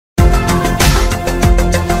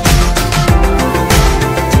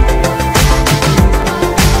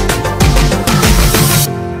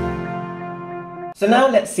So now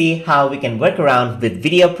let's see how we can work around with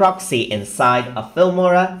video proxy inside of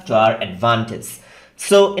Filmora to our advantage.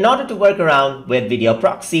 So in order to work around with video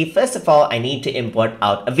proxy, first of all, I need to import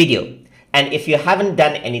out a video. And if you haven't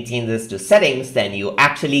done any changes to settings, then you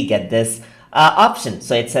actually get this option.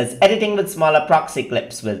 So it says editing with smaller proxy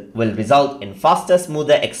clips will result in faster,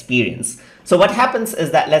 smoother experience. So what happens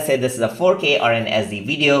is that, let's say this is a 4K or an SD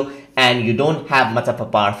video and you don't have much of a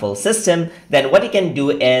powerful system, then what you can do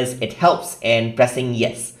is it helps in pressing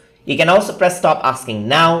yes. You can also press stop asking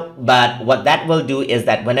now, but what that will do is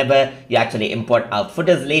that whenever you actually import out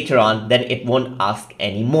footage later on, then it won't ask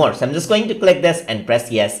anymore. So I'm just going to click this and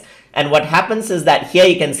press yes. And what happens is that here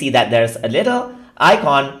you can see that there's a little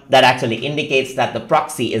icon that actually indicates that the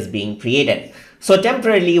proxy is being created. So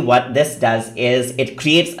temporarily what this does is it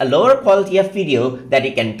creates a lower quality of video that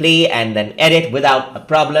you can play and then edit without a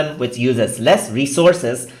problem, which uses less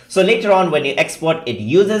resources. So later on when you export, it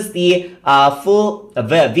uses the full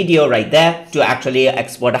video right there to actually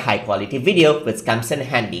export a high quality video, which comes in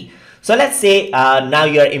handy. So let's say now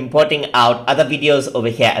you're importing out other videos over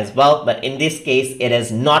here as well, but in this case, it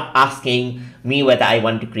is not asking me whether I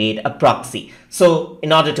want to create a proxy. So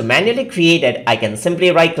in order to manually create it, I can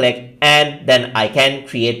simply right click and then I can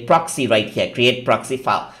create proxy right here, create proxy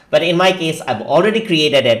file. But in my case, I've already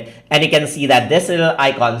created it and you can see that this little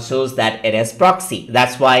icon shows that it is proxy.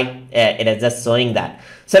 That's why it is just showing that.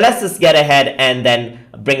 So let's just get ahead and then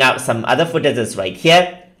bring out some other footages right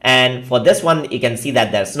here. And for this one, you can see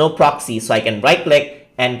that there's no proxy. So I can right click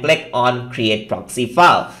and click on create proxy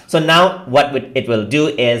file. So now what it will do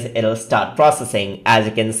is it'll start processing, as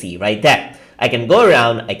you can see right there. I can go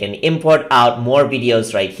around, I can import out more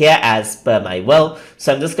videos right here as per my will.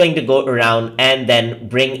 So I'm just going to go around and then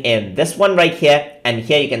bring in this one right here. And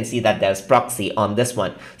here you can see that there's proxy on this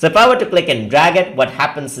one. So if I were to click and drag it, what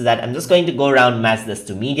happens is that I'm just going to go around, match this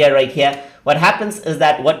to media right here. What happens is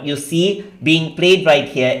that what you see being played right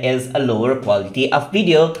here is a lower quality of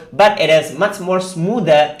video, but it is much more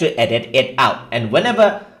smoother to edit it out. And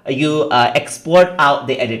whenever you export out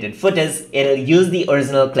the edited footage, it'll use the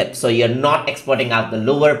original clip. So you're not exporting out the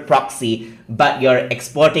lower proxy, but you're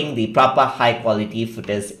exporting the proper high quality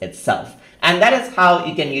footage itself. And that is how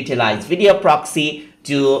you can utilize video proxy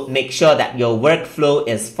to make sure that your workflow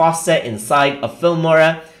is faster inside of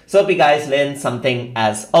Filmora. So hope you guys learned something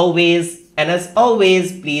as always. And as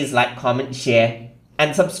always, please like, comment, share,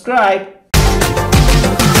 and subscribe.